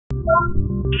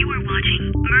You are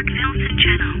watching Merck-Wilson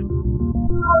channel.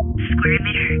 Square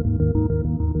emitter.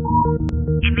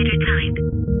 Emitter type.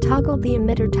 Toggle the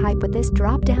emitter type with this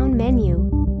drop-down menu.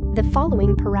 The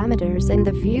following parameters in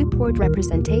the viewport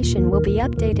representation will be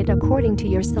updated according to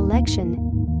your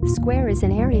selection. Square is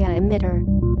an area emitter.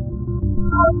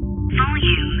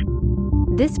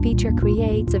 Volume. This feature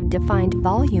creates a defined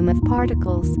volume of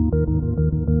particles.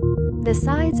 The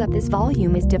size of this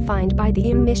volume is defined by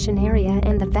the emission area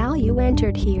and the value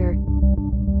entered here.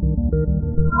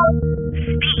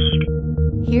 Speed.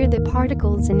 Here the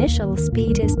particle's initial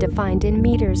speed is defined in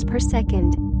meters per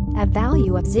second. A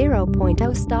value of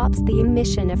 0.0 stops the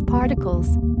emission of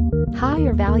particles.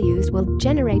 Higher values will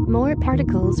generate more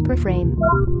particles per frame.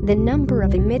 The number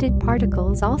of emitted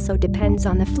particles also depends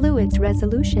on the fluid's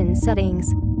resolution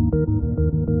settings.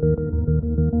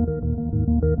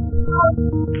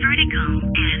 Vertical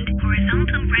and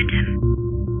horizontal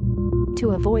random.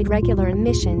 To avoid regular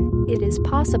emission, it is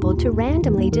possible to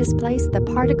randomly displace the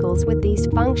particles with these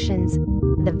functions.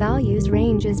 The values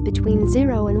ranges between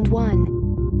 0 and 1.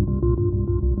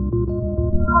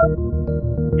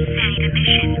 Set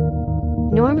emission.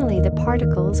 Normally the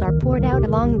particles are poured out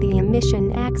along the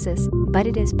emission axis, but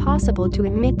it is possible to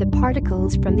emit the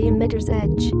particles from the emitter's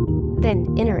edge. Then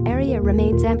inner area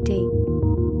remains empty.